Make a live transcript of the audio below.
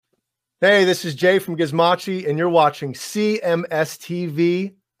Hey, this is Jay from Gizmochi, and you're watching CMS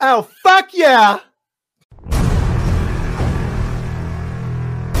TV. Oh, fuck yeah!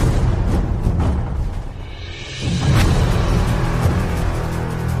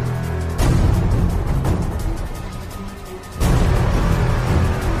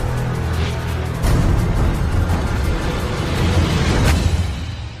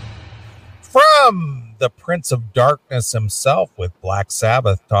 From the Prince of Darkness himself, with Black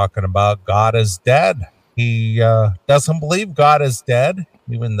Sabbath talking about God is dead. He doesn't believe God is dead,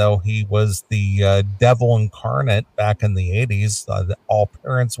 even though he was the devil incarnate back in the 80s that all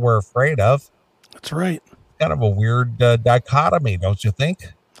parents were afraid of. That's right. Kind of a weird dichotomy, don't you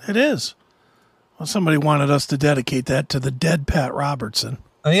think? It is. Well, somebody wanted us to dedicate that to the dead Pat Robertson.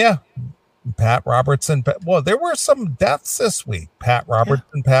 Yeah. Pat Robertson. Well, there were some deaths this week. Pat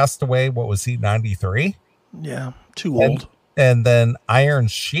Robertson passed away. What was he, 93? Yeah, too old. And then Iron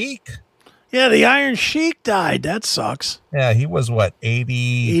Sheik. Yeah, the Iron Sheik died. That sucks. Yeah, he was what,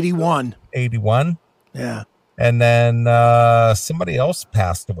 81. 81? Yeah. And then somebody else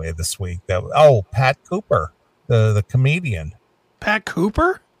passed away this week. Pat Cooper, the comedian. Pat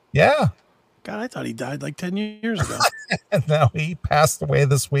Cooper? Yeah. God, I thought he died like 10 years ago. And now he passed away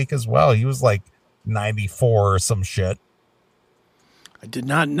this week as well. He was like 94 or some shit. I did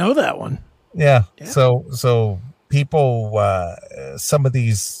not know that one. Yeah. So people, some of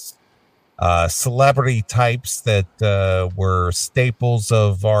these celebrity types that were staples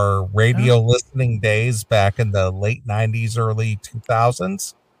of our radio listening days back in the late 90s, early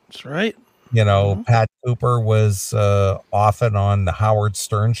 2000s. That's right. You know, Pat Cooper was often on the Howard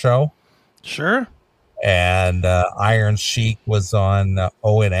Stern show. Sure. And Iron Sheik was on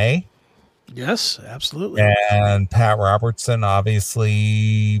O&A. Yes, absolutely. And Pat Robertson,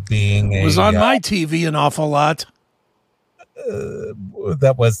 obviously, being was on my TV an awful lot.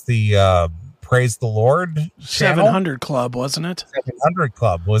 That was the Praise the Lord 700 Club, wasn't it? 700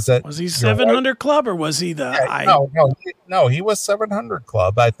 Club. Was it? Was he 700 Club or was he the? No, he was 700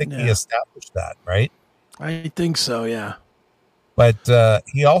 Club. I think he established that, right? I think so, yeah. But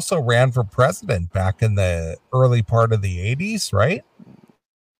he also ran for president back in the early part of the 80s, right?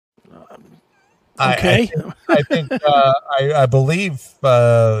 Okay. I believe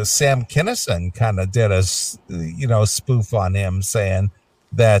Sam Kinison kind of did a spoof on him, saying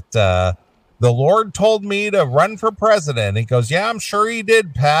that the Lord told me to run for president. He goes, yeah, I'm sure he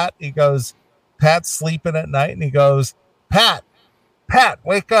did, Pat. He goes, Pat's sleeping at night, and he goes, Pat,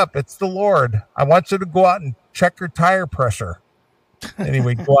 wake up. It's the Lord. I want you to go out and check your tire pressure. And he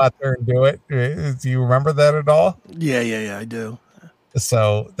would go out there and do it. Do you remember that at all? Yeah, I do.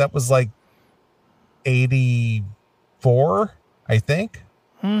 So that was like 84, I think.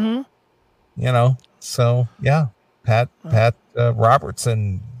 Mm-hmm. You know, so yeah, Pat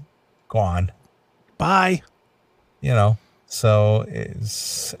Robertson gone. Bye. You know, so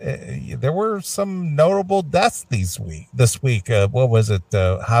there were some notable deaths this week. What was it?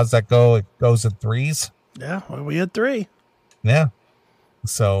 How's that go? It goes in threes. Yeah, well, we had 3. Yeah.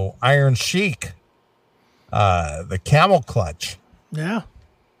 So Iron Sheik, the Camel Clutch. Yeah.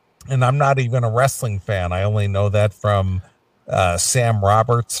 And I'm not even a wrestling fan. I only know that from Sam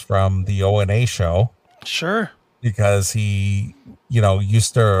Roberts from the O&A show. Sure. Because he,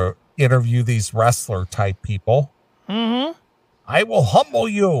 used to interview these wrestler type people. Mm-hmm. I will humble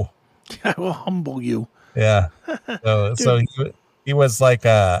you. I will humble you. Yeah. So he was like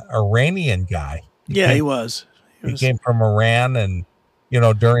a Iranian guy. He was. He came from Iran, and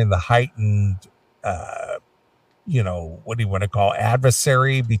during the heightened, what do you want to call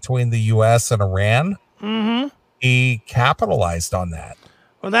adversary between the U.S. and Iran, he capitalized on that.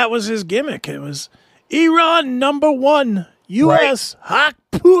 Well, that was his gimmick. It was Iran #1, U.S. Hak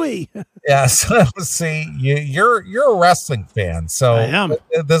Pui. Yeah, so see, you're a wrestling fan, so I am.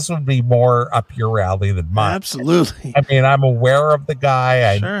 This would be more up your alley than mine. Absolutely. I mean, I'm aware of the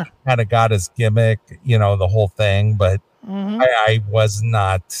guy. Sure. I kind of got his gimmick, the whole thing, but I was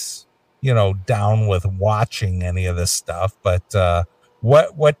not, down with watching any of this stuff. But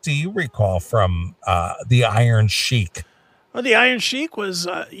what do you recall from the Iron Sheik? Well, the Iron Sheik was,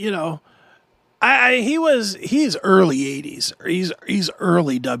 he's early 80s. He's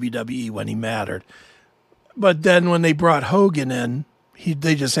early WWE when he mattered. But then when they brought Hogan in,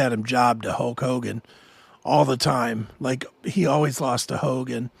 they just had him jobbed to Hulk Hogan all the time. Like, he always lost to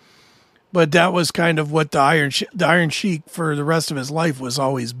Hogan. But that was kind of what the Iron Sheik for the rest of his life was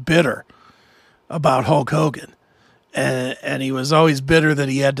always bitter about Hulk Hogan. And he was always bitter that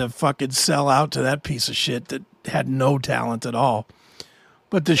he had to fucking sell out to that piece of shit that had no talent at all.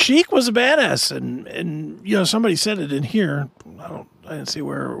 But the Sheik was a badass, and somebody said it in here. I I didn't see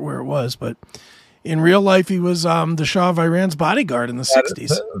where it was, but in real life, he was the Shah of Iran's bodyguard in the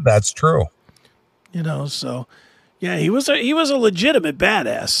 60s. That's true. So yeah, he was a legitimate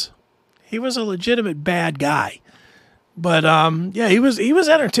badass. He was a legitimate bad guy. But yeah, he was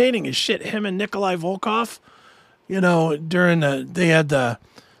entertaining as shit. Him and Nikolai Volkov, during they had the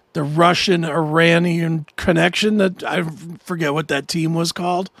Russian Iranian connection, that I forget what that team was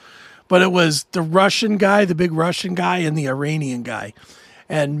called, but it was the Russian guy, the big Russian guy, and the Iranian guy.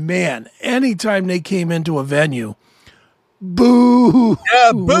 And man, anytime they came into a venue, boo!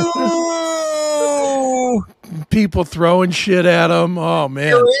 Yeah, boo! People throwing shit at them. Oh man,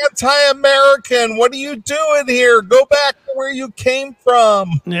 you're anti-American. What are you doing here? Go back to where you came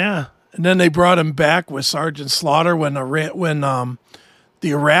from. Yeah, and then they brought him back with Sergeant Slaughter when the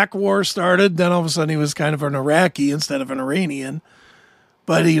Iraq War started. Then all of a sudden he was kind of an Iraqi instead of an Iranian,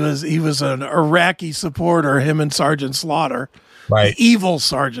 but he was an Iraqi supporter. Him and Sergeant Slaughter, right? The evil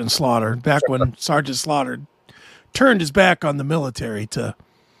Sergeant Slaughter. Back when Sergeant Slaughter turned his back on the military to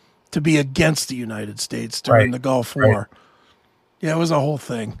be against the United States during the Gulf War. Right. Yeah, it was a whole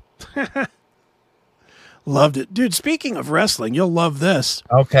thing. Loved it. Dude, speaking of wrestling, you'll love this.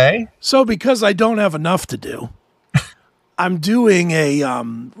 Okay. So because I don't have enough to do, I'm doing a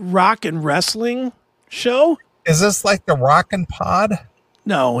rock and wrestling show. Is this like the Rockin' Pod?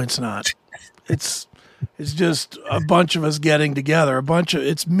 No, it's not. It's just a bunch of us getting together.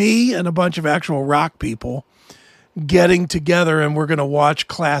 It's me and a bunch of actual rock people getting together, and we're going to watch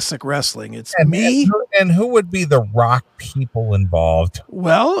classic wrestling. It's me. And who would be the rock people involved?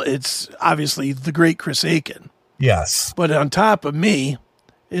 Well, it's obviously the great Chris Aiken. Yes. But on top of me,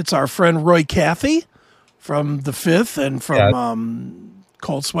 it's our friend Roy Cathy from The Fifth and from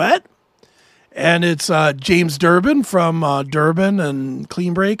Cold Sweat. And it's James Durbin from Durbin and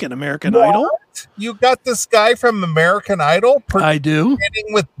Clean Break and American Idol. You got this guy from American Idol? I do.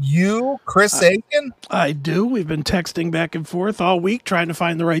 Getting with you, Chris Aiken? I do. We've been texting back and forth all week trying to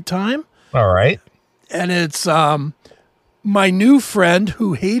find the right time. All right. And it's my new friend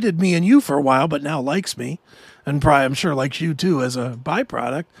who hated me and you for a while, but now likes me, and probably I'm sure likes you too as a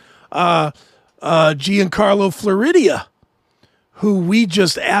byproduct, Giancarlo Floridia, who we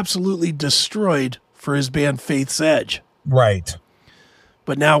just absolutely destroyed for his band Faith's Edge. Right.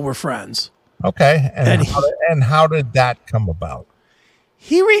 But now we're friends. Okay. And how did that come about?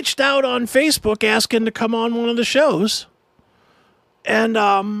 He reached out on Facebook asking to come on one of the shows. And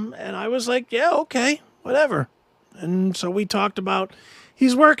I was like, yeah, okay, whatever. And so we talked about,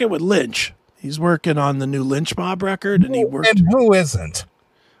 he's working with Lynch. He's working on the new Lynch Mob record. And who isn't?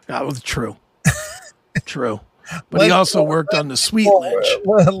 True. True. But he also worked on the Sweet Lynch.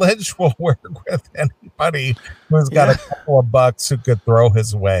 Lynch will work with anybody who's got a couple of bucks who could throw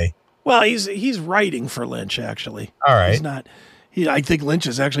his way. Well, he's writing for Lynch, actually. All right. He's not. I think Lynch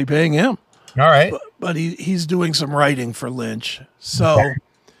is actually paying him. All right. But he's doing some writing for Lynch. So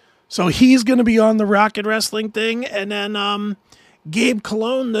he's going to be on the Rocket Wrestling thing, and then Gabe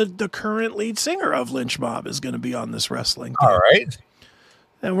Cologne, the current lead singer of Lynch Mob, is going to be on this wrestling thing. All right.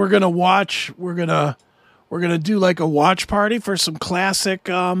 And we're going to watch. We're gonna do like a watch party for some classic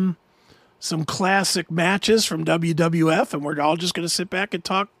matches from WWF, and we're all just going to sit back and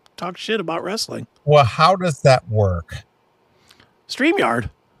talk shit about wrestling. Well, how does that work? StreamYard.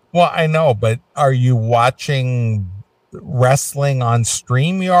 Well, I know, but are you watching wrestling on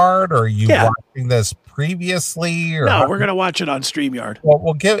StreamYard, or are you watching this previously? Or no, we're going to watch it on StreamYard.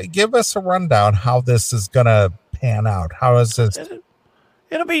 Well, give us a rundown how this is going to pan out. How is this?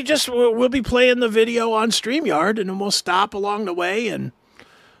 It'll be we'll be playing the video on StreamYard, and then we'll stop along the way, and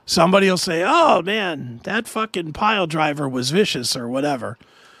somebody will say, oh, man, that fucking pile driver was vicious or whatever.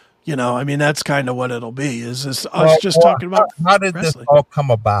 That's kind of what it'll be, is this us talking about how did wrestling. This all come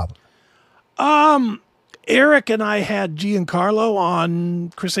about? Eric and I had Giancarlo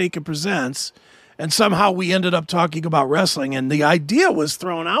on Chris Aiken Presents, and somehow we ended up talking about wrestling, and the idea was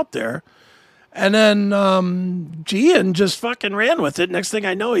thrown out there. And then Gian just fucking ran with it. Next thing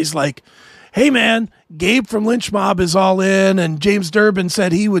I know, he's like, hey, man, Gabe from Lynch Mob is all in, and James Durbin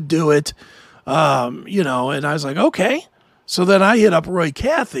said he would do it. And I was like, okay. So then I hit up Roy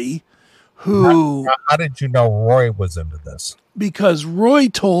Cathy, who... How did you know Roy was into this? Because Roy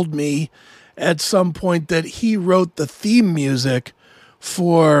told me at some point that he wrote the theme music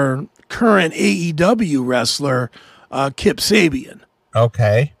for current AEW wrestler Kip Sabian.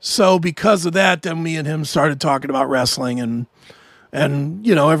 Okay. So because of that, then me and him started talking about wrestling, and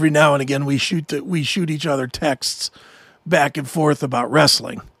every now and again we shoot each other texts back and forth about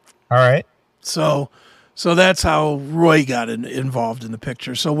wrestling. All right. So that's how Roy got involved in the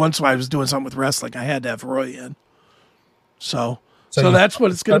picture. So once I was doing something with wrestling, I had to have Roy in. So So that's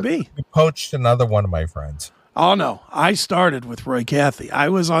what it's going to be. You poached another one of my friends. Oh, no. I started with Roy Cathy. I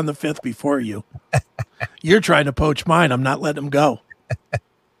was on the 5th before you. You're trying to poach mine. I'm not letting him go.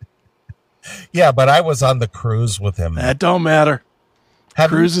 Yeah, but I was on the cruise with him. That don't matter.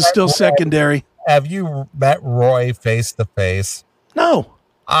 Cruise is still secondary. Have you met Roy face to face? No.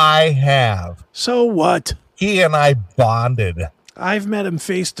 I have. So what? He and I bonded. I've met him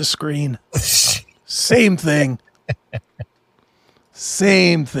face to screen. Same thing.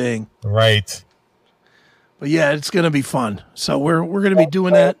 Same thing. Right. But yeah, it's going to be fun. So we're going to be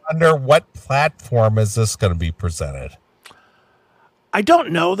doing that. Under what platform is this going to be presented? I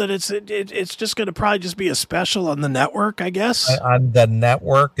don't know that it's just going to probably just be a special on the network, I guess. On the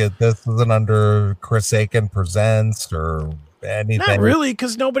network, this isn't under Chris Aiken Presents or anything. Not really,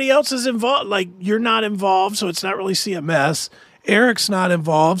 because nobody else is involved. Like, you're not involved, so it's not really CMS. Eric's not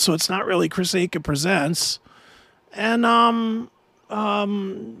involved, so it's not really Chris Aiken Presents. And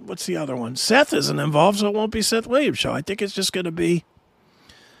what's the other one? Seth isn't involved, so it won't be Seth Williams' show. I think it's just going to be,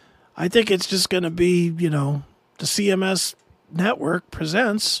 you know, the CMS Network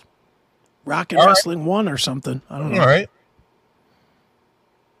presents Rock and Wrestling 1 or something. I don't know. All right.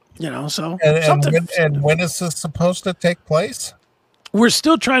 You know, so and when is this supposed to take place? We're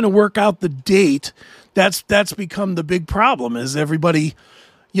still trying to work out the date. That's become the big problem. Is everybody,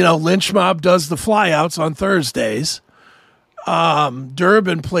 you know, Lynch Mob does the flyouts on Thursdays.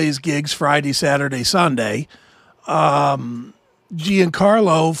 Durbin plays gigs Friday, Saturday, Sunday. Giancarlo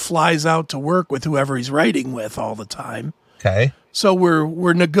flies out to work with whoever he's writing with all the time. Okay. So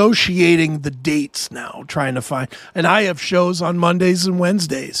we're negotiating the dates now, trying to find. And I have shows on Mondays and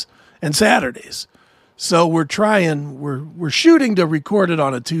Wednesdays and Saturdays. So we're shooting to record it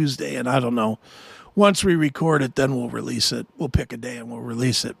on a Tuesday, and I don't know. Once we record it, then we'll release it. We'll pick a day and we'll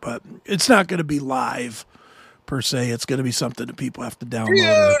release it, but it's not going to be live per se. It's going to be something that people have to download.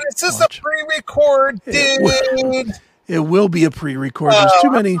 Dude, it's just a pre-record, dude. It will be a pre-record. There's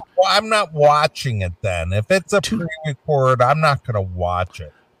too many. Well, I'm not watching it then. If it's a pre-record, I'm not going to watch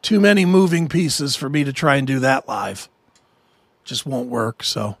it. Too many moving pieces for me to try and do that live. Just won't work.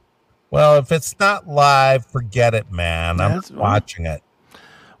 So, well, if it's not live, forget it, man. I'm not watching it.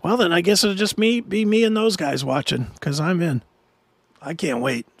 Well, then I guess it'll just be me and those guys watching because I'm in. I can't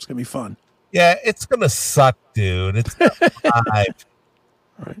wait. It's gonna be fun. Yeah, it's gonna suck, dude. It's not live.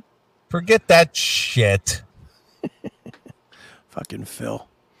 All right. Forget that shit. Fucking Phil.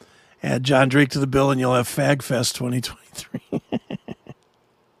 Add John Drake to the bill and you'll have Fag Fest 2023.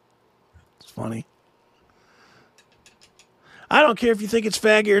 It's funny. I don't care if you think it's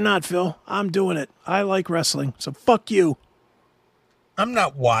faggy or not, Phil. I'm doing it. I like wrestling, so fuck you. I'm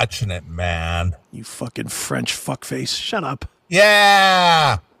not watching it, man. You fucking French fuckface. Shut up.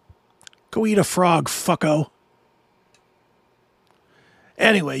 Yeah. Go eat a frog, fucko.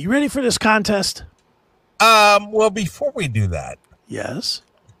 Anyway, you ready for this contest? Well, before we do that, yes.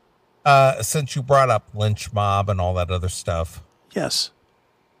 Since you brought up Lynch Mob and all that other stuff, yes.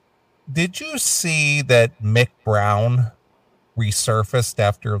 Did you see that Mick Brown resurfaced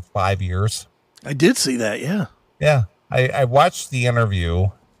after 5 years? I did see that. Yeah. Yeah, I watched the interview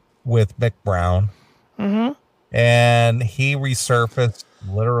with Mick Brown, and he resurfaced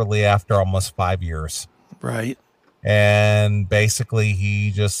literally after almost 5 years. Right. And basically,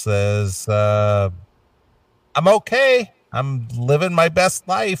 he just says, I'm okay. I'm living my best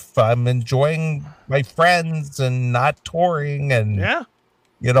life. I'm enjoying my friends and not touring and,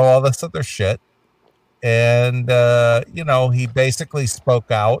 you know, all this other shit. And, you know, he basically spoke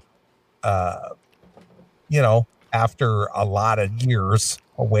out, you know, after a lot of years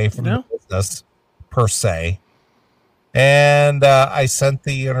away from the business per se. And I sent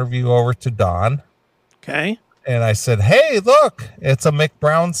the interview over to Don. Okay. And I said, hey, look, it's a Mick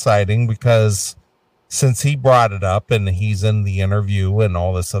Brown sighting because since he brought it up and he's in the interview and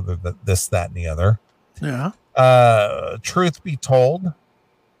all this other, this, that, and the other. Yeah. Truth be told,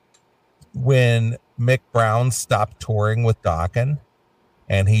 when Mick Brown stopped touring with Dokken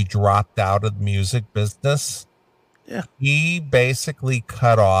and he dropped out of the music business, he basically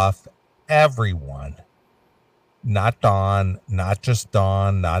cut off everyone. Not Don, not just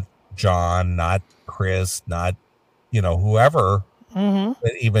Don, not John, not Chris, not, you know, whoever,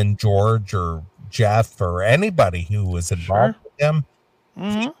 even George or Jeff or anybody who was involved with him.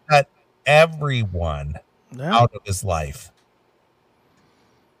 He cut everyone out of his life.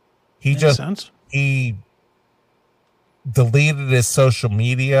 He he deleted his social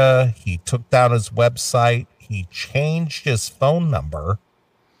media. He took down his website. He changed his phone number.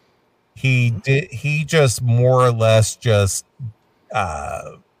 He just more or less just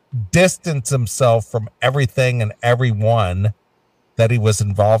distanced himself from everything and everyone that he was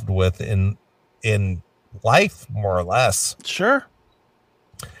involved with in life, more or less. Sure.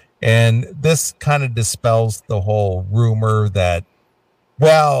 And this kind of dispels the whole rumor that,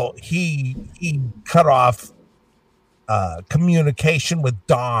 well, he cut off communication with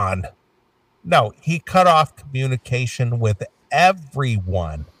Don. No, he cut off communication with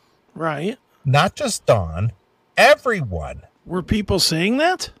everyone. Right. Not just Don, everyone. Were people saying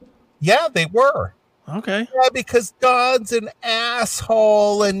that? Yeah, they were. Okay. Yeah, because Don's an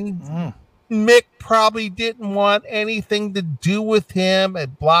asshole and Mick probably didn't want anything to do with him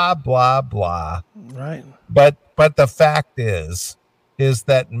and blah, blah, blah. Right. But the fact is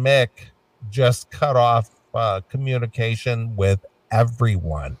that Mick just cut off communication with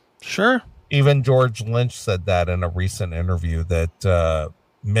everyone. Sure. Even George Lynch said that in a recent interview that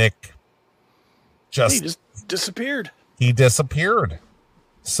Mick He just disappeared. He disappeared.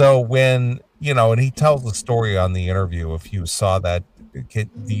 So when, and he tells the story on the interview, if you saw that, do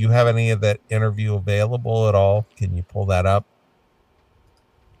you have any of that interview available at all? Can you pull that up?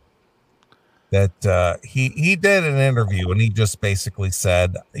 That he did an interview and he just basically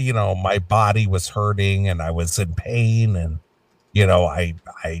said, my body was hurting and I was in pain and,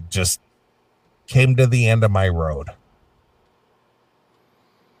 I just came to the end of my road.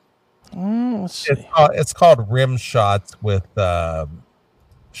 Let's see. It's called Rim Shots with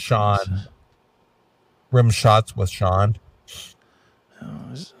Sean. Rim Shots with Sean.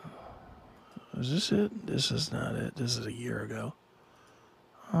 Oh, is this it? This is not it. This is a year ago.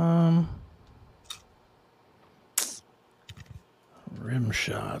 Rim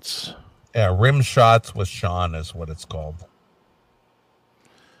Shots. Yeah, Rim Shots with Sean is what it's called.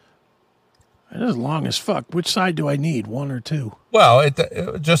 It is long as fuck. Which side do I need? One or two? Well, it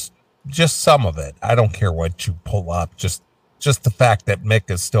just some of it. I don't care what you pull up. Just the fact that Mick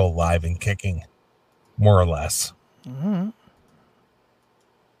is still alive and kicking, more or less. Mm-hmm.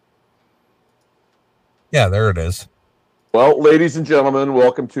 Yeah, there it is. Well, ladies and gentlemen,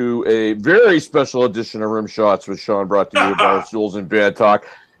 welcome to a very special edition of Rim Shots with Sean, brought to you by Stools and Bad Talk.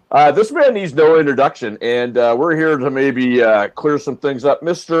 This man needs no introduction, and we're here to maybe clear some things up.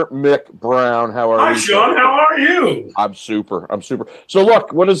 Mr. Mick Brown, how are you? Hi, Sean. How are you? I'm super. So,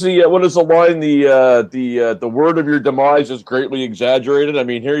 look, what is the line? The word of your demise is greatly exaggerated. I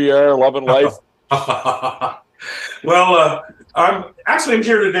mean, here you are, loving life. Well, I'm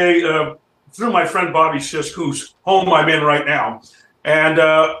here today through my friend Bobby Sisk, whose home I'm in right now, and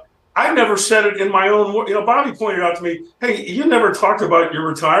I never said it in my own words. Bobby pointed out to me, hey, you never talked about your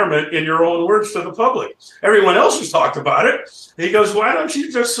retirement in your own words to the public. Everyone else has talked about it. He goes, why don't you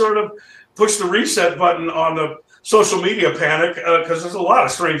just sort of push the reset button on the social media panic? Because there's a lot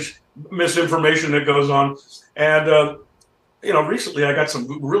of strange misinformation that goes on. And, recently I got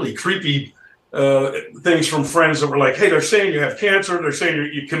some really creepy things from friends that were like, hey, they're saying you have cancer. They're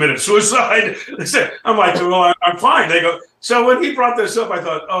saying you committed suicide. They said, I'm like, well, I'm fine. They go, so when he brought this up, I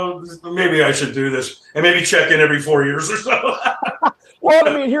thought, oh, maybe I should do this and maybe check in every 4 years or so. Well,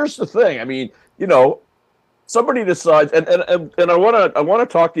 I mean, here's the thing. I mean, somebody decides, and I want to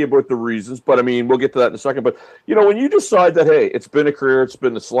talk to you about the reasons, but I mean, we'll get to that in a second. But, when you decide that, hey, it's been a career, it's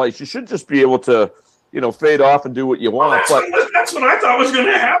been a slice, you should just be able to, fade off and do what you want. Well, that's what I thought was going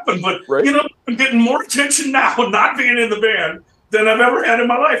to happen. But, right? I'm getting more attention now not being in the band than I've ever had in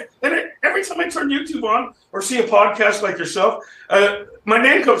my life. And every time I turn YouTube on or see a podcast like yourself, my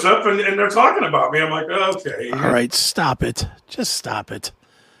name comes up and they're talking about me. I'm like, okay. All right, stop it. Just stop it.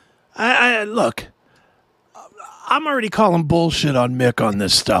 I look, I'm already calling bullshit on Mick on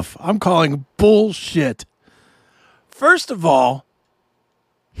this stuff. I'm calling bullshit. First of all,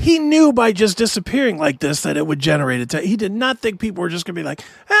 he knew by just disappearing like this that it would generate he did not think people were just going to be like,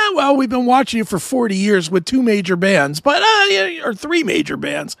 well, we've been watching you for 40 years with 2 major bands, but or 3 major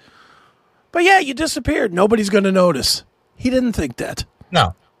bands. But yeah, you disappeared. Nobody's going to notice. He didn't think that.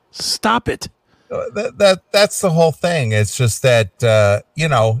 No. Stop it. That's the whole thing. It's just that,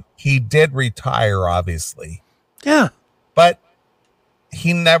 he did retire, obviously. Yeah. But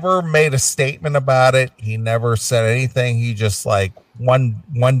he never made a statement about it. He never said anything. He just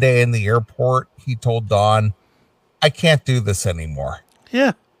one day in the airport, he told Dawn, I can't do this anymore.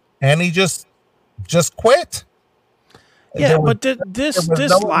 Yeah. And he just quit. Yeah, but this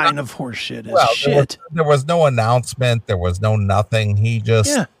line of horseshit is shit. There was no announcement. There was no nothing. He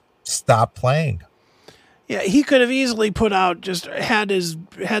just stopped playing. Yeah, he could have easily put out, just had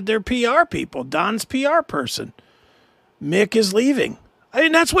their PR people, Don's PR person. Mick is leaving. I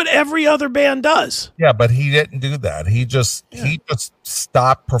mean, that's what every other band does. Yeah, but he didn't do that. He just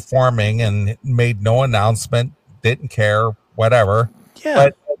stopped performing and made no announcement, didn't care, whatever.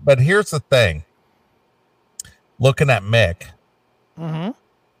 Yeah. But here's the thing. Looking at Mick, Mm-hmm.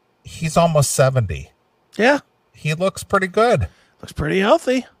 He's almost 70. Yeah. He looks pretty good. Looks pretty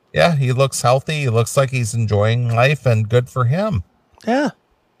healthy. Yeah, he looks healthy. He looks like he's enjoying life, and good for him. Yeah.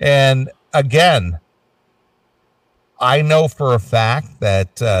 And again, I know for a fact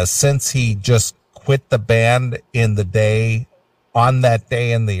that since he just quit the band on that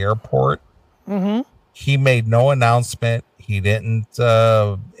day in the airport, he made no announcement. He didn't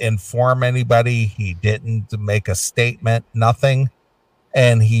inform anybody. He didn't make a statement, nothing.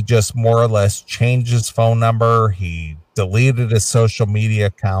 And he just more or less changed his phone number. He deleted his social media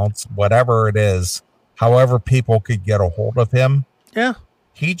accounts, whatever it is, however people could get a hold of him. Yeah.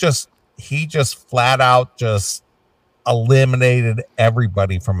 He just flat out just eliminated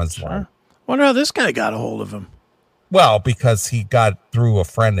everybody from his life. Wonder how this guy got a hold of him. Well, because he got through a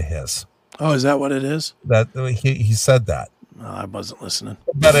friend of his. Oh, is that what it is? That he said that. No, I wasn't listening.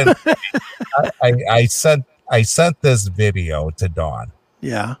 But I sent this video to Dawn.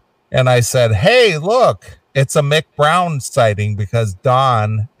 Yeah. And I said, hey, look, it's a Mick Brown sighting, because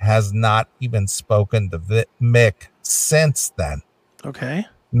Dawn has not even spoken to Mick since then. Okay.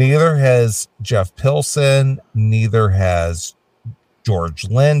 Neither has Jeff Pilson, neither has George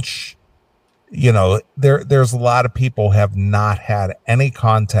Lynch. You know, there's a lot of people have not had any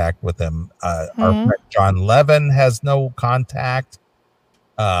contact with him. Our friend John Levin has no contact.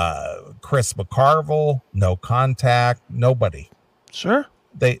 Chris McCarville, no contact. Nobody. Sure.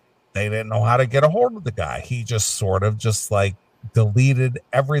 They didn't know how to get a hold of the guy. He just sort of just like deleted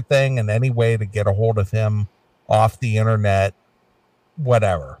everything and any way to get a hold of him off the internet,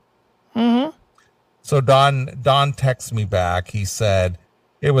 whatever. So Don texts me back. He said,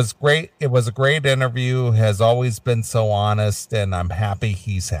 it was great. It was a great interview. Has always been so honest, and I'm happy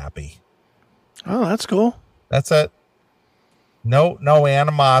he's happy. Oh, that's cool. That's it. No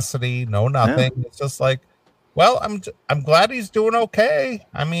animosity, no nothing. Yeah. It's just like, well, I'm glad he's doing okay.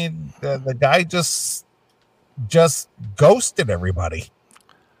 I mean, the guy just ghosted everybody.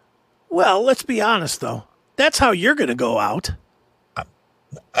 Well, let's be honest though. That's how you're going to go out.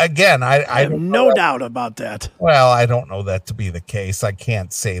 Again, I have no doubt about that. Well, I don't know that to be the case. I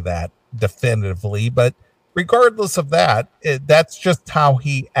can't say that definitively, but regardless of that, that's just how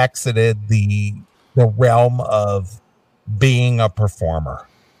he exited the realm of being a performer.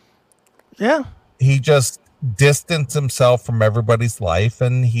 Yeah. He just distanced himself from everybody's life,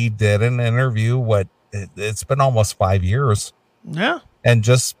 and he did an interview. It's been almost 5 years. Yeah. And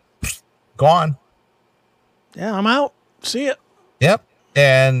just gone. Yeah, I'm out. See it. Yep.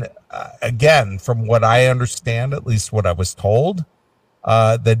 And again, from what I understand, at least what I was told,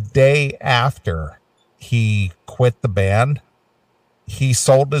 the day after he quit the band, he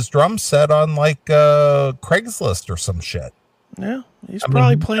sold his drum set on like Craigslist or some shit. Yeah, he's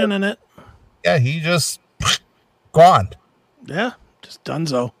probably planning it. Yeah, he just gone. Yeah, just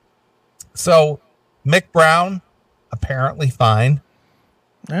donezo. So Mick Brown, apparently fine.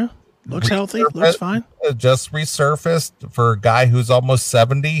 Yeah, looks healthy, looks fine. Just resurfaced. For a guy who's almost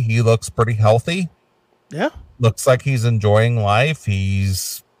 70, he looks pretty healthy. Yeah. Looks like he's enjoying life.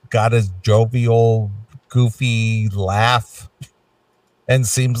 He's got his jovial, goofy laugh, and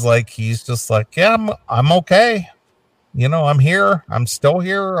seems like he's just like, yeah, I'm okay. You know, I'm here. I'm still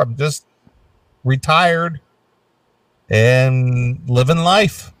here. I'm just retired and living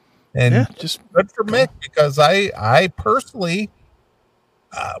life. And yeah, just good for Mick, because I personally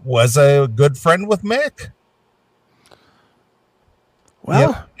was a good friend with Mick.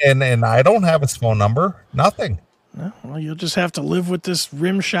 Well, yep. And I don't have his phone number. Nothing. Well, you'll just have to live with this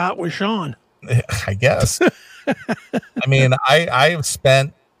rim shot with Sean, I guess. I mean, I've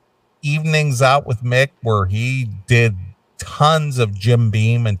spent evenings out with Mick where he did tons of Jim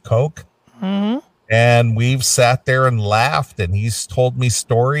Beam and Coke. And we've sat there and laughed, and he's told me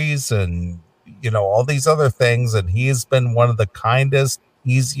stories and, you know, all these other things. And he has been one of the kindest,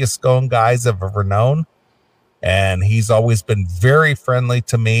 easiest going guys I've ever known. And he's always been very friendly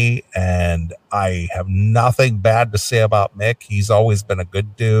to me. And I have nothing bad to say about Mick. He's always been a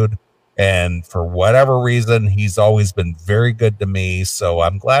good dude. And for whatever reason, he's always been very good to me. So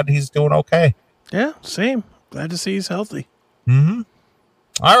I'm glad he's doing okay. Yeah, same. Glad to see he's healthy.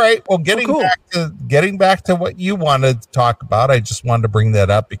 All right. Well, getting back to what you wanted to talk about, I just wanted to bring that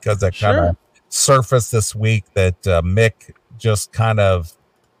up because I kind of surfaced this week that Mick just kind of,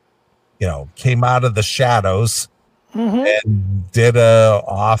 you know, came out of the shadows and did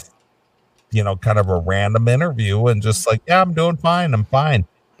kind of a random interview and just like, yeah, I'm doing fine. I'm fine.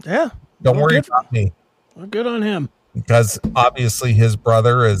 Yeah. Don't worry about me. Well, good on him. Because obviously his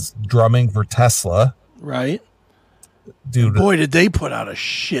brother is drumming for Tesla. Right. Dude. Boy, did they put out a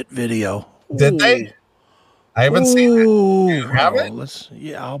shit video. Did they? I haven't seen it. You have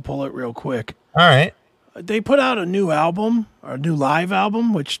it? I'll pull it real quick. All right. They put out a new album, or a new live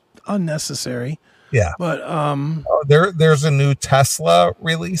album, which unnecessary. Yeah. But there's a new Tesla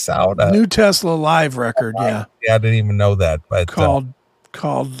release out. New Tesla live record, yeah. Yeah, I didn't even know that, but called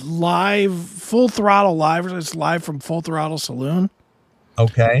Live Full Throttle Live. It's live from Full Throttle Saloon.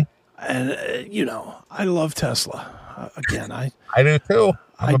 Okay. And I love Tesla. Again, I do too.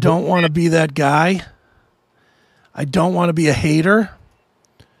 I don't want to be that guy. I don't want to be a hater.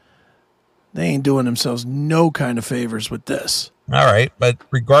 They ain't doing themselves no kind of favors with this. All right, but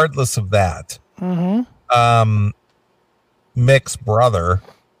regardless of that, Mick's brother,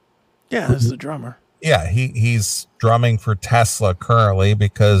 is the drummer. Yeah, he's drumming for Tesla currently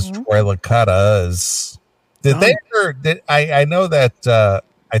because Troy Lakota is. I know that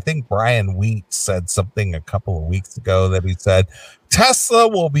I think Brian Wheat said something a couple of weeks ago that he said Tesla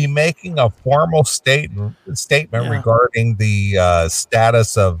will be making a formal statement regarding the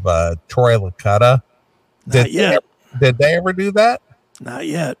status of Troy Lakota. Not yet. Did they ever do that? Not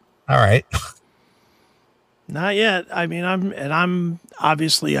yet. All right. Not yet. I mean, I'm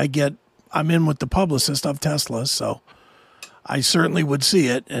obviously I'm in with the publicist of Tesla, so I certainly would see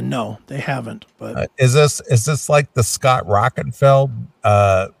it. And no, they haven't. But is this like the Scott Rockenfeld?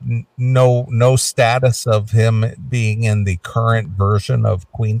 No status of him being in the current version of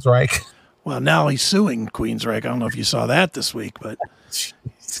Queensryche. Well, now he's suing Queensryche. I don't know if you saw that this week, but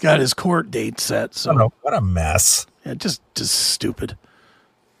he's got his court date set. So what a mess. Yeah, just stupid.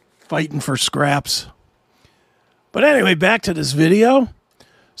 Fighting for scraps. But anyway, back to this video.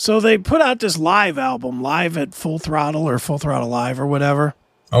 So they put out this live album, live at Full Throttle or Full Throttle Live or whatever.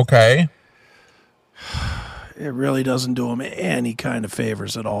 Okay. It really doesn't do him any kind of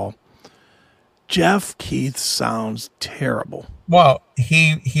favors at all. Jeff Keith sounds terrible. Well,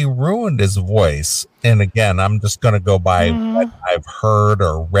 he ruined his voice. And again, I'm just going to go by what I've heard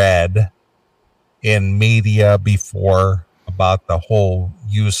or read in media before about the whole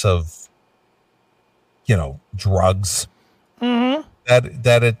use of, drugs.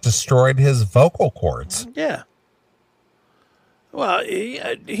 That it destroyed his vocal cords. Yeah. Well,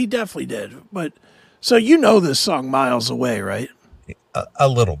 he definitely did. But so this song "Miles Away," right? A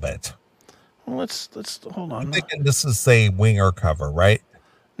little bit. Well, let's hold on. I'm thinking this is a Winger cover, right?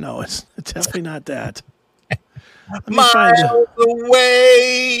 No, it's definitely not that. Miles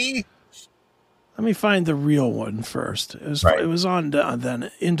Away. Let me find the real one first. It was on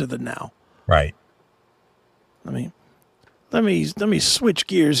then Into the Now. Right. Let me switch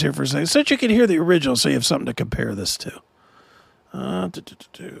gears here for a second, so that you can hear the original, so you have something to compare this to.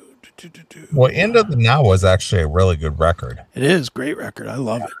 Well, Into the Now was actually a really good record. It is great record. I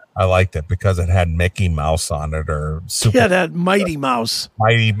love it. I liked it because it had Mickey Mouse on it, or that Mighty Mouse,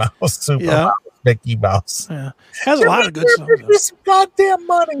 Super Mouse, Mickey Mouse. Yeah, has a lot of good songs. Give me some goddamn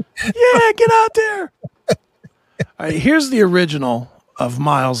money. Yeah, get out there. All right, here's the original of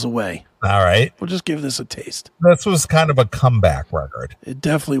Miles Away. All right. We'll just give this a taste. This was kind of a comeback record. It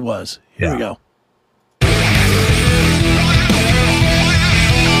definitely was. Here we go.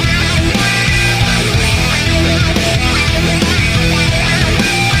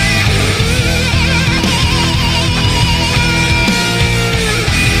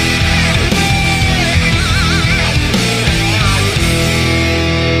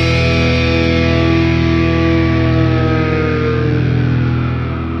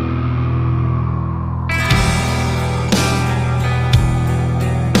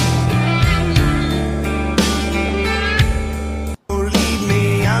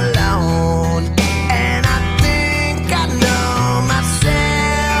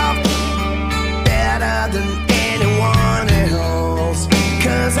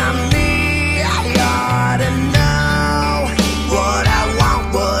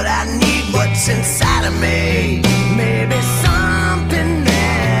 Inside of me, maybe something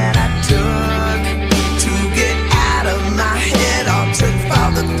that I took to get out of my head, or took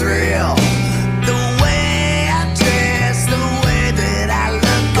for the thrill. The way I dress, the way that I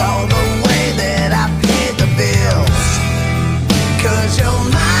look, or the way that I pay the bills. 'Cause you're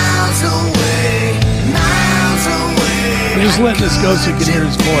miles away, miles away. We're just letting this go so you can hear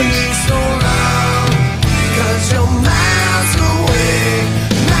his voice. So long, 'cause you're miles away,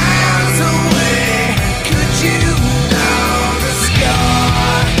 miles away. You know the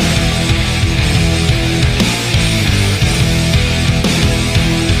score.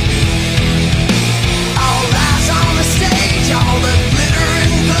 All eyes on the stage, all the glitter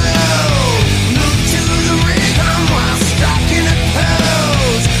and glow. Move to the rhythm while striking a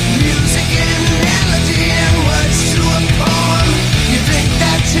pose. Music and melody and words to a poem. You think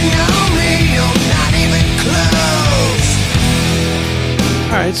that you know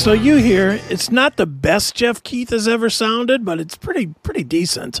So you hear, it's not the best Jeff Keith has ever sounded, but it's pretty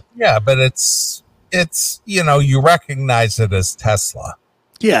decent. Yeah, but it's you recognize it as Tesla.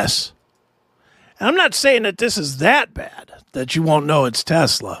 Yes. And I'm not saying that this is that bad, that you won't know it's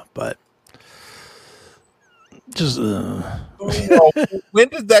Tesla, but just... Well, when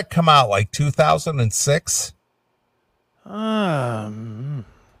did that come out? Like 2006? I don't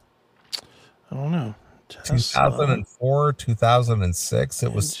know. 2004, 2006.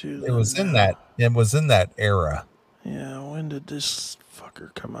 It was in that era. Yeah, when did this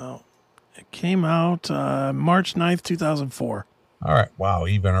fucker come out? It came out March 9th, 2004. All right. Wow,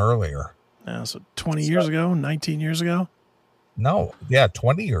 even earlier. Yeah, so 20 years ago, 19 years ago? No, yeah,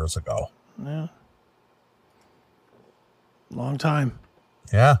 20 years ago. Yeah. Long time.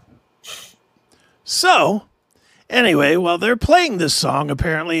 Yeah. So, anyway, well, they're playing this song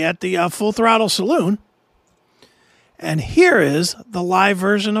apparently at the Full Throttle Saloon. And here is the live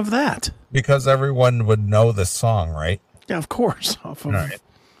version of that. Because everyone would know the song, right? Yeah, of course. Off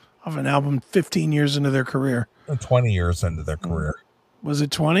of an album 15 years into their career. 20 years into their career. Was it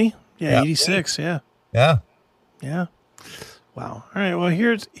 20? Yeah, 86, yeah. Yeah. Yeah. Wow. All right, well,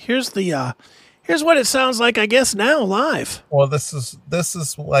 here's what it sounds like, I guess, now live. Well, this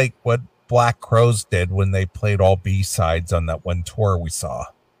is like what Black Crowes did when they played all B-sides on that one tour we saw.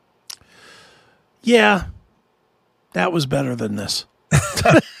 Yeah. That was better than this.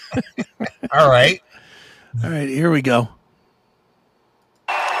 All right. All right, here we go.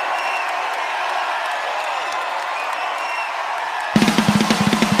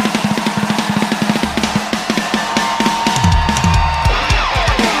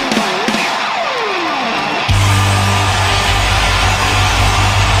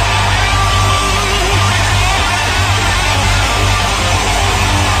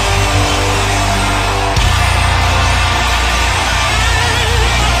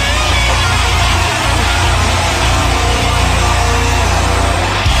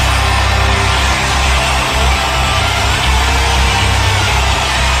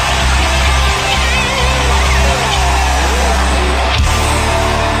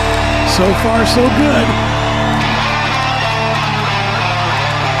 So far, so good.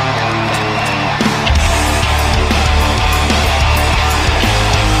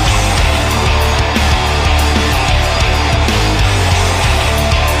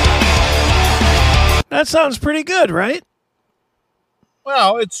 That sounds pretty good, right?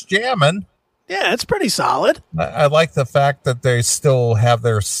 Well, it's jamming. Yeah, it's pretty solid. I like the fact that they still have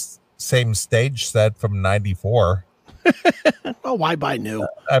their same stage set from 94. Well, why buy new?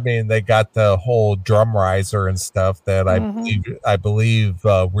 I mean, they got the whole drum riser and stuff that I believe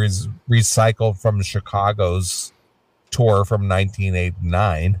recycled from Chicago's tour from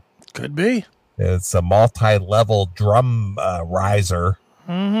 1989. Could be. It's a multi-level drum riser.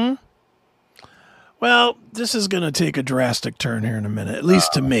 Mm-hmm. Well, this is going to take a drastic turn here in a minute, at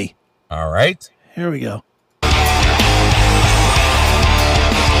least to me. All right. Here we go.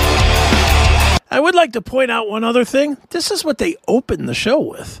 I would like to point out one other thing. This is what they opened the show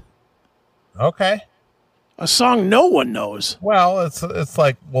with. Okay. A song no one knows. Well, it's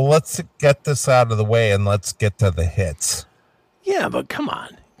like, well, let's get this out of the way and let's get to the hits. Yeah, but come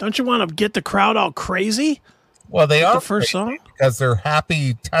on. Don't you want to get the crowd all crazy? Well, they are the first song because they're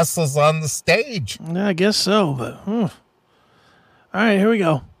happy Tesla's on the stage. Yeah, I guess so, but all right, here we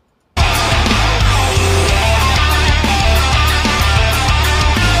go.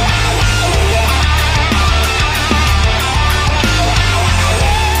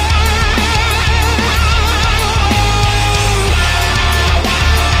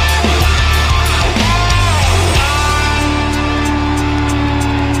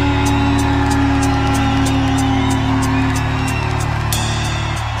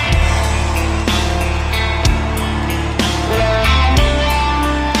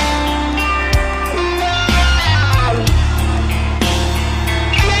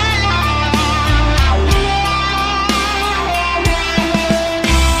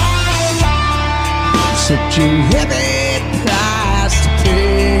 Such a heavy price to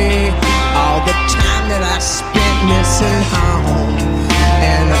pay. All the time that I spent missing home,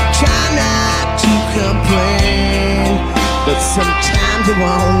 and I try not to complain, but sometimes it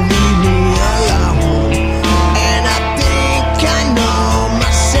won't leave me alone. And I think I know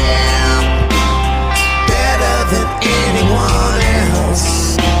myself better than anyone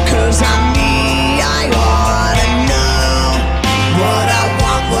else, 'cause I'm me. I ought to know what I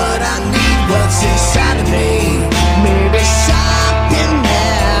want, what I need, what's inside of me. Maybe something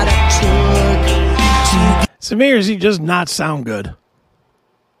that I took to... So, Mayor, does he just not sound good?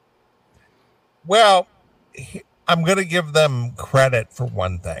 Well, I'm going to give them credit for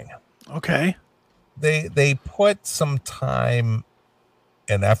one thing. Okay. They put some time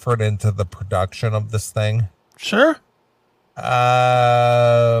and effort into the production of this thing. Sure.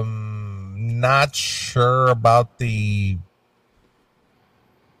 Not sure about the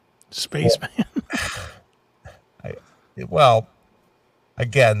Spaceman. Well,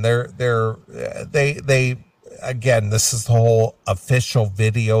 again, they again, this is the whole official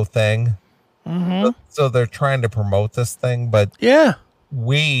video thing. Mm-hmm. So they're trying to promote this thing, but yeah,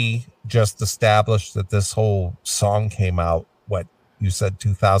 we just established that this whole song came out, what you said,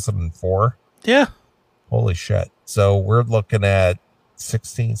 2004? Yeah. Holy shit. So we're looking at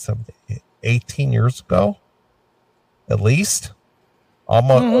 16, 17, 18 years ago, at least.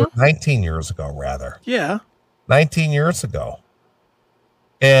 Almost, or 19 years ago, rather. Yeah. 19 years ago.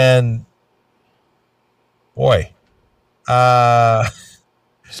 And boy,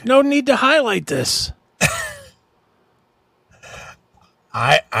 there's no need to highlight this.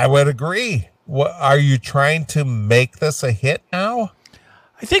 I would agree. What, are you trying to make this a hit now?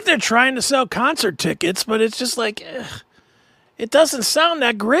 I think they're trying to sell concert tickets, but it's just like, it doesn't sound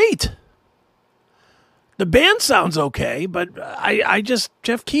that great. The band sounds okay, but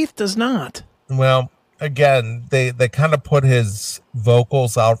Jeff Keith does not. Well, again, they kind of put his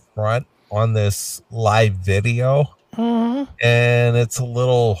vocals out front on this live video, and it's a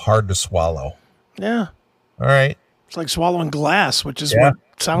little hard to swallow. Yeah. All right. It's like swallowing glass, which is what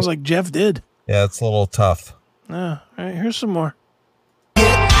sounds like Jeff did. Yeah, it's a little tough. Yeah. All right, here's some more. Get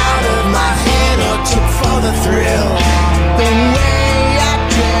out of my head or took for the thrill. The way I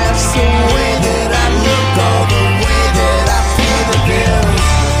dress, the way that I look, all the way that I pay the bills.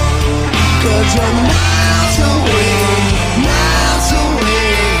 'Cause you're miles away,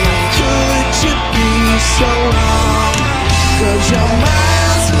 could you be so wrong? 'Cause you're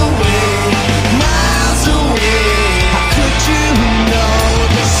miles away, how could you know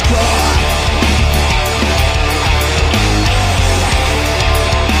the score?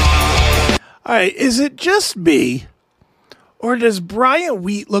 All right, is it just me, or does Brian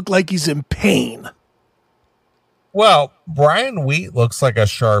Wheat look like he's in pain? Well, Brian Wheat looks like a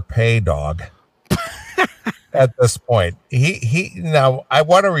Shar-Pei dog at this point. He now, I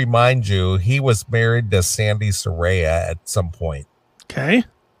want to remind you, he was married to Sandy Soraya at some point. Okay.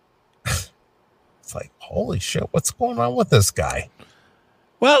 It's like, holy shit, what's going on with this guy?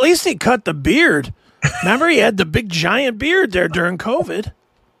 Well, at least he cut the beard. Remember, he had the big giant beard there during COVID.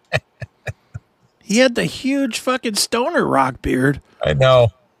 He had the huge fucking stoner rock beard. I know.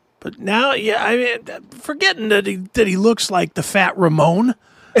 But now, yeah, I mean, forgetting that he looks like the fat Ramon,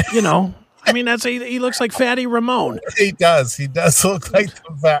 you know. I mean, he looks like Fatty Ramon. He does. He does look like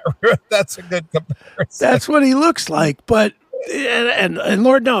the fat. That's a good comparison. That's what he looks like. But and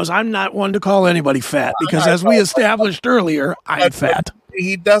Lord knows, I'm not one to call anybody fat because, as we established earlier, I'm fat.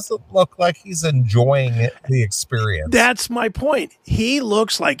 He doesn't look like he's enjoying the experience. That's my point. He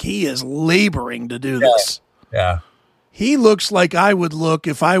looks like he is laboring to do this. Yeah. He looks like I would look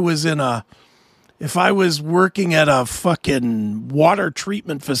if I was working at a fucking water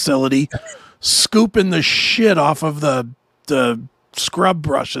treatment facility, scooping the shit off of the scrub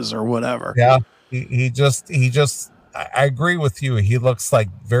brushes or whatever. Yeah. He just, I agree with you. He looks like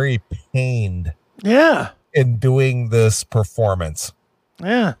very pained. Yeah. In doing this performance.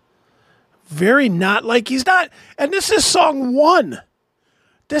 Yeah. Very not like he's not. And this is song 1.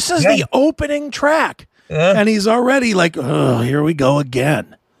 This is the opening track. Yeah. And he's already like, oh, here we go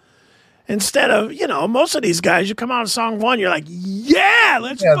again. Instead of, most of these guys, you come out of song 1, you're like, yeah,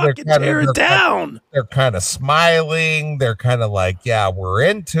 let's fucking tear it down. They're kind of smiling. They're kind of like, yeah, we're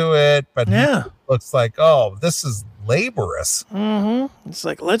into it. But he looks like, oh, this is laborious. Mm-hmm. It's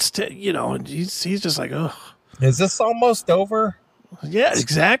like, he's just like, oh. Is this almost over? Yeah,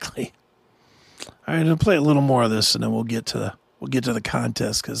 exactly. All right, I'll play a little more of this, and then we'll get to the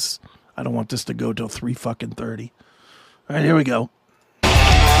contest because I don't want this to go till 3:30. All right, here we go.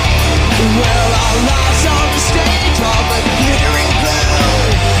 Well, our lives on the stage, all the glittering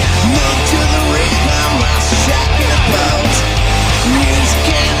glow. Move to the rhythm while striking a pose.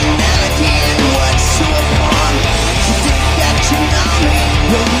 Music and melody and words to a poem. You think that you know me,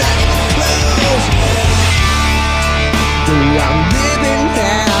 well, not even close. Though I'm living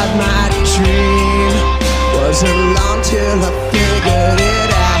out my dream, wasn't long till I figured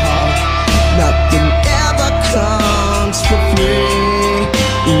it out. Nothing ever comes for free.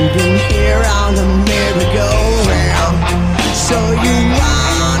 Even here on the merry-go-round. So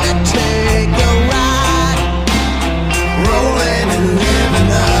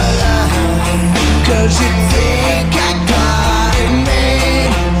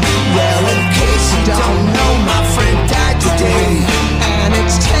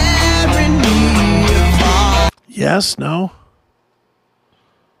Yes, no.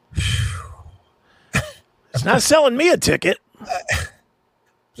 It's not selling me a ticket.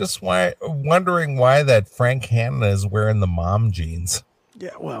 Just wondering why that Frank Hanna is wearing the mom jeans.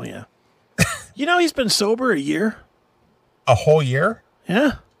 Yeah, well, yeah. He's been sober a year. A whole year?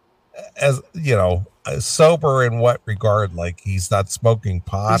 Yeah. As sober in what regard? Like he's not smoking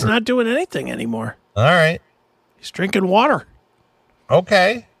pot? He's not doing anything anymore. All right. He's drinking water.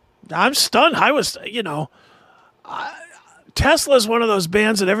 Okay. I'm stunned. I was, Tesla's one of those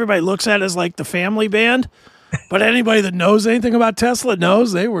bands that everybody looks at as like the family band. But anybody that knows anything about Tesla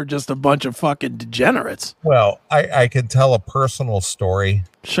knows they were just a bunch of fucking degenerates. Well, I can tell a personal story.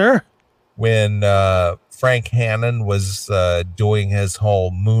 Sure. When Frank Hannon was doing his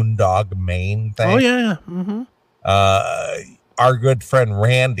whole Moondog Maine thing. Oh, yeah. Mm-hmm. Our good friend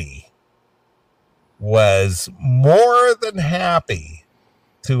Randy was more than happy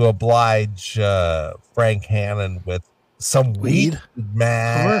to oblige Frank Hannon with some weed,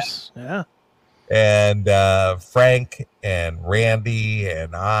 man. Of course, yeah. And Frank and Randy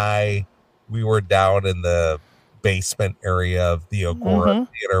and we were down in the basement area of the Agora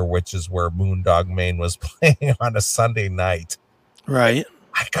Theater, which is where Moondog Maine was playing on a Sunday night. Right.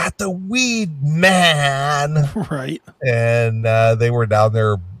 I got the weed, man. Right. And they were down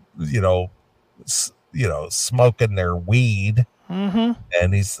there, smoking their weed. Mm-hmm.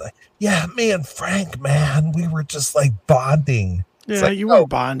 And he's like, yeah, me and Frank, man, we were just like bonding. Yeah, like, you were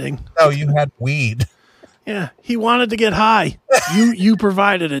bonding. No, you had weed. Yeah, he wanted to get high. You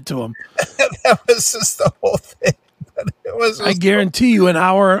provided it to him. That was just the whole thing. I guarantee you, an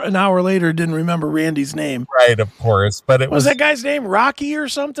hour later, didn't remember Randy's name. Right, of course, but was that guy's name Rocky or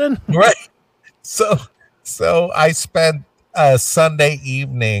something? Right. So I spent a Sunday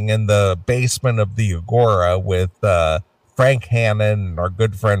evening in the basement of the Agora with Frank Hannon and our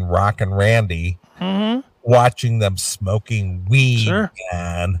good friend Rock and Randy. Mm-hmm. Watching them smoking weed, sure.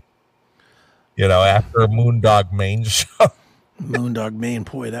 And after a Moondog Maine show. Moondog Maine,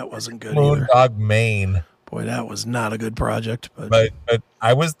 boy, that wasn't good either. Moondog Maine. Boy, that was not a good project. But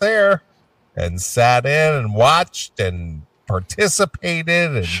I was there and sat in and watched and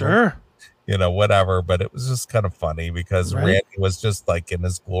participated and sure. Whatever. But it was just kind of funny because Randy was just like in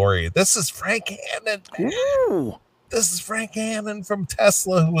his glory. This is Frank Hannon. Ooh. This is Frank Hannon from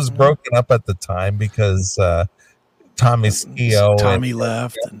Tesla, who was broken up at the time because Tommy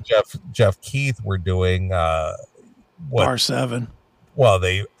left, and Jeff Keith were doing Bar 7. Well,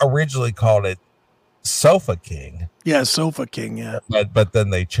 they originally called it Sofa King. Yeah, Sofa King. Yeah, but then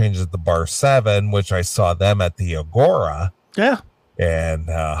they changed it to Bar 7, which I saw them at the Agora. Yeah, and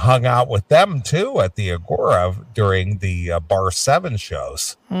hung out with them too at the Agora during the Bar 7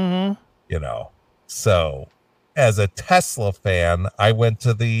 shows. Mm-hmm. So. As a Tesla fan, I went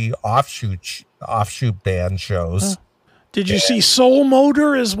to the offshoot band shows. Did you see Soul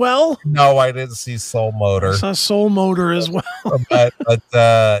Motor as well? No, I didn't see Soul Motor. I saw Soul Motor as well. but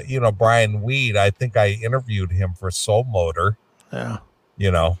Brian Weed, I think I interviewed him for Soul Motor. Yeah.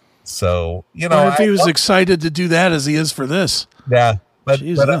 So if he was excited to do that as he is for this. Yeah, but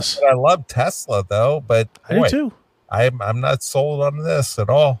I love Tesla though. But I do too. I'm not sold on this at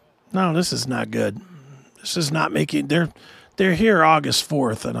all. No, this is not good. This is not making. They're here August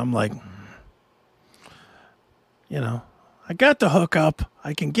 4th, and I'm like, I got the hookup.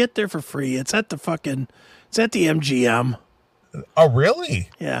 I can get there for free. It's at the MGM. Oh,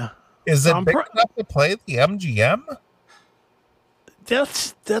 really? Yeah. Is it big enough to play at the MGM?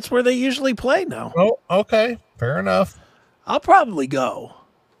 That's where they usually play now. Oh, okay. Fair enough. I'll probably go. All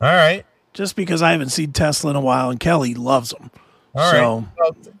right. Just because I haven't seen Tesla in a while, and Kelly loves them. All right.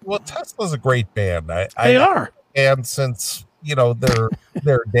 Well, Tesla's a great band. They are. And since,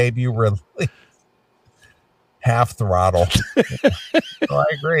 their debut release, Half Throttle. So I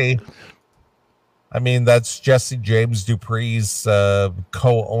agree. I mean, that's Jesse James Dupree's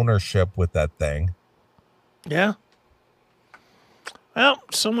co-ownership with that thing. Yeah. Well,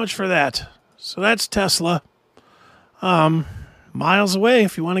 so much for that. So that's Tesla. Miles Away,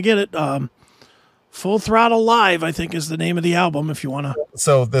 if you want to get it. Full Throttle Live, I think, is the name of the album, if you want to.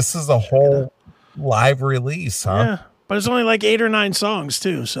 So this is a whole live release, huh? Yeah, but it's only like 8 or 9 songs,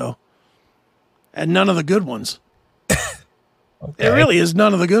 too, so. And none of the good ones. Okay. It really is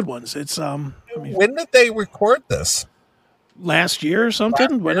none of the good ones. It's when did they record this? Last year or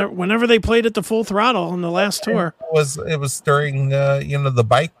something? Whenever they played at the Full Throttle on the last tour. It was during the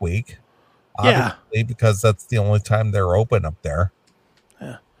bike week. Obviously, because that's the only time they're open up there.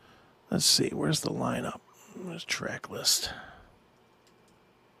 Yeah. Let's see. Where's the lineup? Where's track list?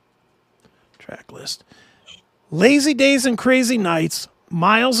 Lazy Days and Crazy Nights,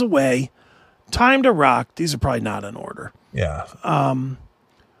 Miles Away, Time to Rock. These are probably not in order. Yeah.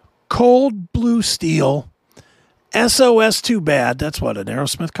 Cold Blue Steel. SOS Too Bad. That's what, an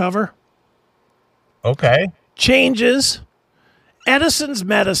Aerosmith cover? Okay. Changes. Edison's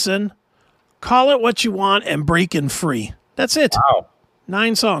Medicine. Call It What You Want, and Breaking Free. That's it. Wow.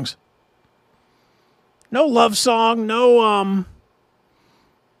 9 songs. No love song. No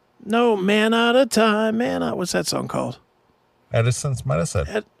Man Out of Time. What's that song called? Edison's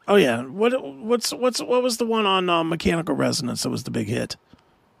Medicine. Oh yeah. What was the one on Mechanical Resonance that was the big hit?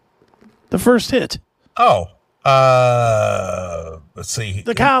 The first hit. Oh. Let's see.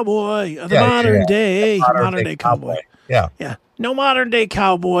 The Cowboy of the modern day. Modern day cowboy. Yeah. Yeah. No Modern Day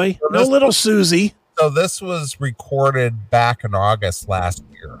Cowboy. So No Little Susie. So this was recorded back in August last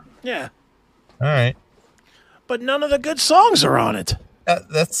year. Yeah. All right. But none of the good songs are on it.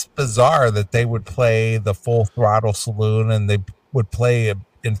 That's bizarre that they would play the Full Throttle Saloon and they would play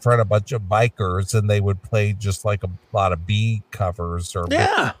in front of a bunch of bikers and they would play just like a lot of B covers or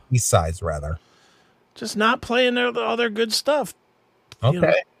B sides rather. Just not playing all their good stuff. Okay. You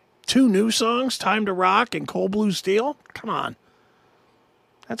know, 2 new songs, Time to Rock and Cold Blue Steel. Come on.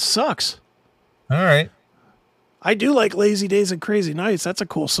 That sucks. All right. I do like Lazy Days and Crazy Nights. That's a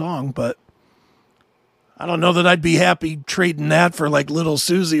cool song, but I don't know that I'd be happy trading that for like Little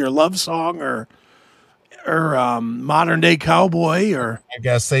Susie or Love Song or Modern Day Cowboy. Or I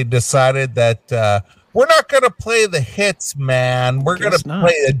guess they decided that we're not going to play the hits, man. We're going to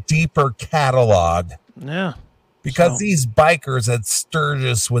play a deeper catalog. Yeah. Because these bikers at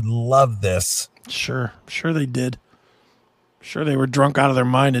Sturgis would love this. Sure they did. Sure they were drunk out of their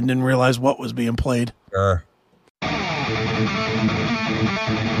mind and didn't realize what was being played. Sure.